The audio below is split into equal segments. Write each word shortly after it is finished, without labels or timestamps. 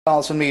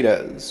1,000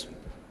 meters.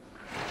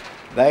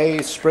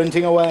 They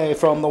sprinting away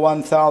from the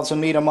 1,000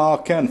 meter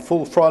mark, and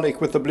Full Frolic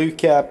with the blue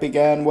cap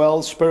began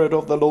well. Spirit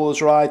of the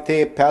Law's right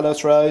there.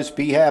 Palace Rose,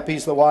 Be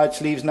Happy's the white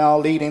sleeves now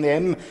leading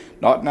them.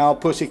 Not Now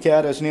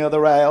Pussycat is near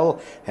the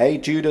rail. Hey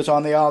Judas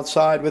on the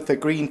outside with the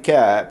green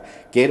cap.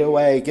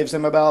 Getaway gives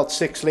them about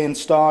 6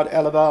 lengths start.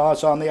 ELLE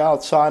on the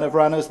outside of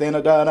runners, then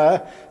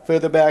Adona.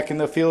 Further back in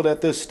the field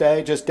at this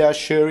stage is Dash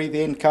Shuri,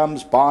 then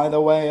comes By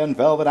the Way and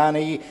Velvet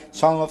Honey.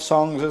 Song of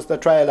Songs is the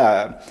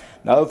trailer.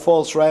 No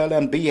False Rail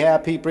and Be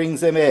Happy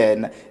brings them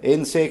in.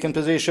 In second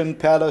position,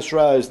 Palace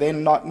Rose,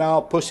 then Not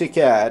Now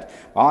Pussycat.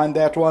 Behind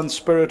that one,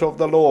 Spirit of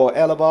the Law.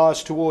 ELLE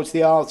towards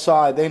the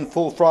outside, then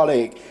Full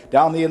Frolic.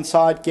 Down the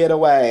inside,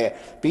 Getaway.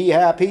 Be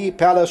Happy,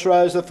 Palace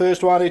Rose, the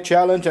first one to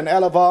challenge, and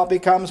ELLE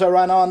becomes a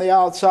runner on the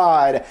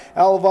outside.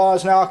 ELLE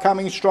is now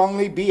coming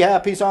strongly. Be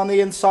Happy's on the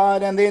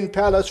inside, and then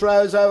Palace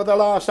Rose over the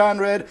last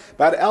 100.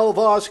 But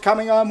ELLE's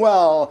coming home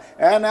well,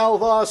 and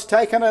ELLE's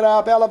taken it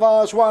up.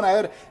 ELLE's won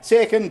it.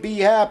 Second, Be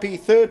Happy.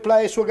 Third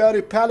place will go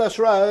to Palace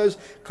Rose.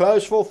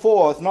 Close for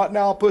fourth. Not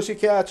Now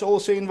Pussycat's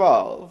also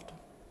involved.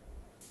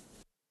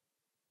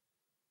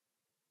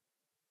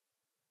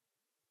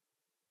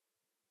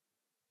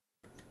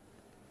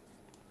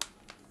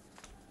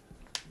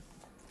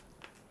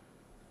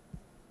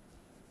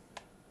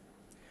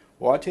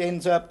 What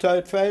ends up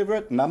tote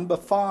favourite? Number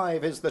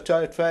 5 is the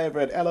tote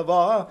favourite,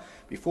 ELLE.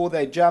 Before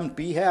they jumped,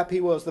 Be Happy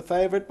was the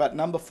favourite, but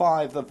number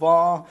 5, the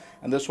VAR,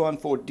 and this one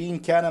for Dean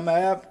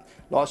Cannemeyer.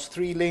 Lost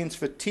 3 lengths,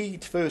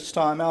 fatigued first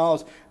time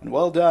out, and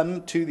well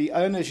done to the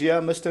owners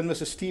here, Mr. and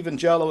Mrs. Stephen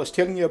Jell. I was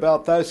telling you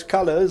about those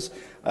colours.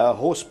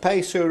 Horse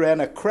Pacer ran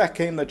a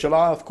cracker in the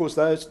July. Of course,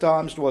 those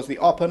times was the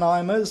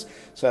Oppenheimers,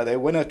 so they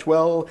win it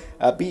well.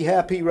 Be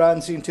Happy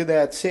runs into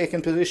that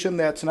second position.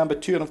 That's number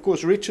 2, and of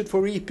course, Richard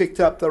Fourie picked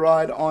up the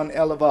ride on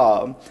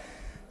ELLE.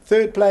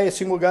 Third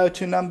placing will go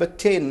to number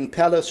 10,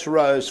 Palace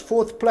Rose.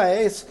 Fourth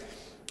place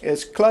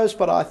is close,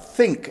 but I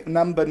think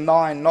number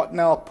 9, Not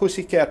Now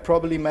Pussycat,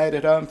 probably made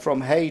it home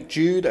from Hey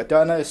Jude.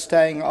 Adona is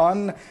staying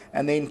on,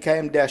 and then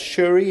came Dash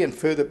Shuri, and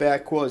further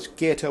back was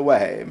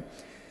Getaway.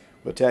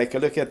 We'll take a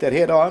look at that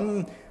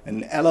head-on,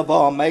 and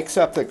ELLE makes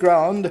up the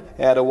ground.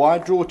 Had a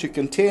wide draw to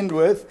contend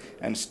with,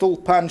 and still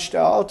punched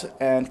out,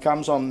 and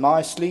comes on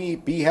nicely.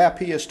 Be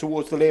Happy is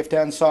towards the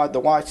left-hand side, the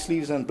white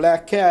sleeves and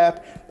black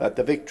cap, but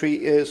the victory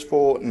is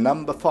for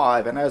number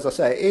 5, and as I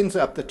say, ends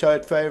up the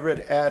tote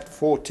favourite at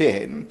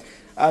 410.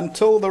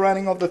 Until the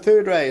running of the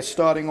third race,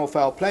 starting off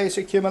our place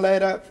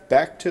accumulator,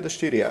 back to the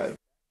studio.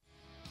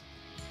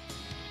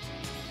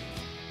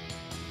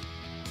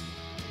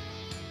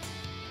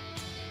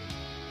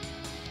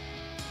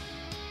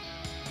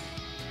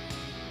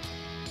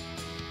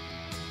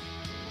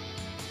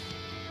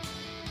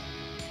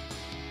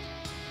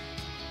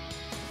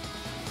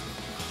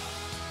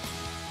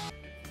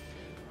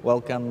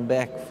 Welcome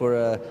back for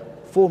a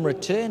form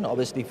return.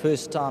 Obviously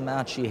first time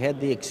out, she had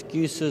the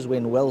excuses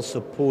when well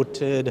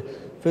supported.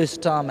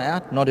 First time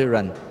out, not her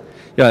run.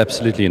 Yeah,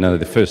 absolutely. You know,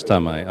 the first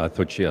time I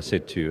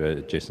said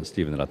to Jess and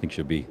Stephen that I think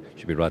she'll be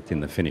right in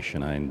the finish,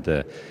 and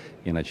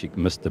you know, she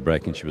missed the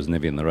break and she was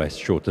never in the race.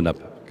 Shortened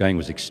up. Going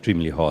was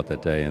extremely hard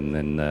that day, and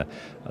then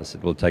I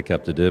said, we'll take her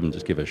up to Durban,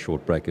 just give her a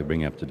short break and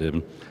bring her up to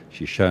Durban.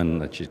 She's shown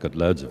that she's got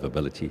loads of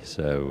ability,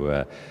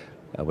 so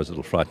I was a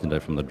little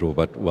frightened from the draw,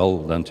 but well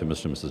done to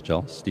Mr. and Mrs.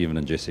 Jell, Stephen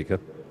and Jessica.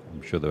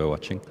 I'm sure they were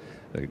watching.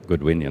 A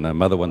good win, you know.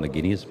 Mother won the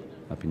Guineas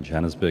up in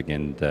Johannesburg,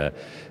 and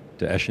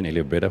to Ash and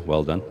Ellie,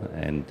 well done.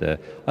 And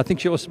I think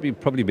she also be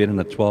probably better than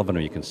the 12,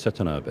 and you can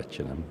sit on her a bit,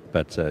 you know.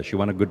 But she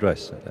won a good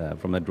race.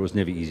 From that draw, it's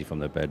never easy from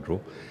that bad draw.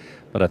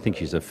 But I think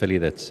she's a filly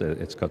that's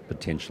it's got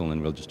potential,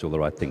 and we'll just do all the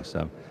right things.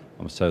 So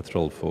I'm so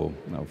thrilled for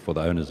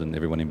the owners and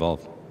everyone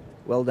involved.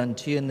 Well done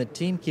to you and the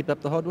team. Keep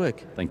up the hard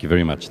work. Thank you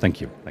very much.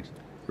 Thank you. Thanks.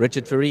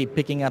 Richard Fourie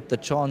picking up the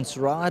chance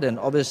ride, and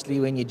obviously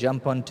when you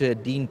jump onto a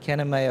Dean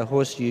Cannemeyer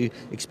horse, you're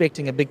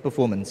expecting a big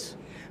performance.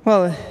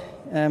 Well,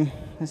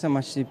 there's not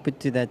much to put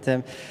to that.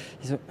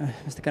 Mr.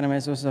 Cannemeyer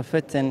is also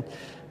fit, and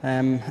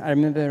I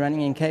remember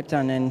running in Cape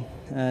Town,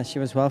 and she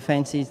was well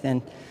fancied,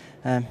 and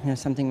you know,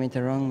 something went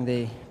wrong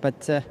there.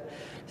 But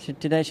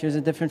today she was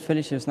a different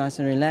filly. She was nice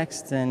and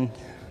relaxed, and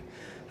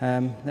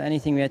the only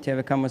thing we had to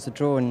overcome was the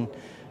draw, and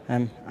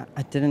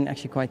I didn't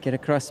actually quite get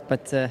across,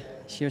 but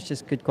she was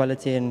just good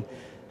quality, and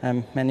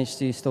managed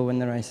to still win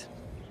the race.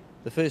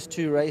 The first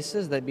 2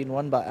 races, they've been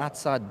won by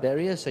outside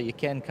barriers, so you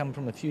can come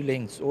from a few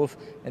lengths off.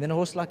 And then a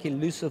horse like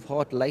Elusive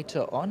Heart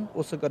later on,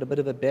 also got a bit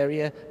of a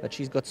barrier, but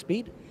she's got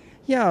speed.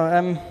 Yeah,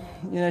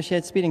 you know, she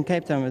had speed in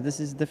Cape Town, but this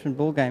is a different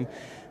ball game.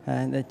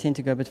 They tend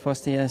to go a bit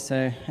faster here, so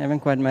I haven't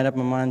quite made up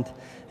my mind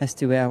as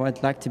to where I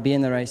would like to be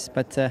in the race.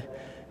 But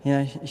you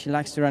know, she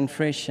likes to run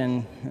fresh,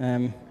 and you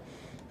know,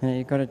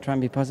 you've got to try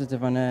and be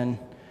positive on her,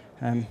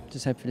 and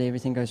just hopefully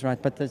everything goes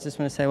right. But I just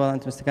want to say well done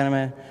to Mr.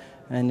 Cannemeyer,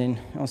 and then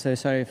also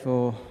sorry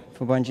for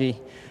Bonji.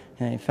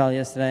 He fell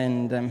yesterday,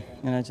 and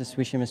you know, just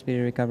wish him a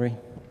speedy recovery.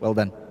 Well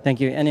done. Thank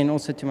you. And then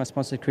also to my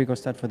sponsor,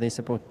 Krugostad, for their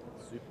support.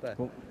 Super.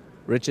 Cool.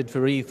 Richard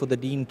Fourie for the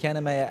Dean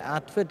Cannemeyer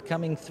outfit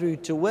coming through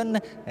to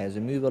win as we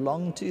move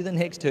along to the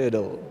next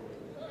hurdle.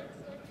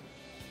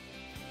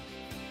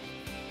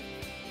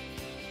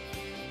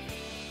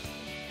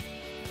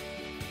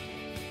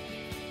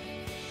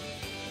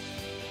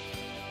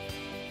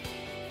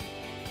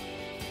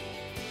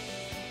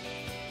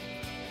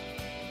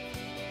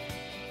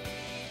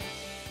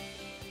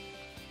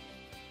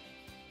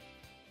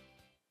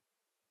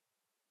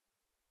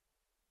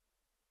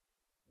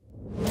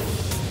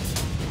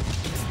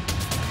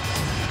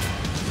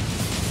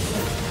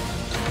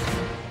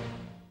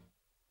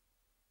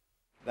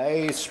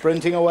 They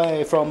sprinting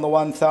away from the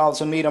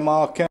 1,000 metre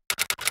marker.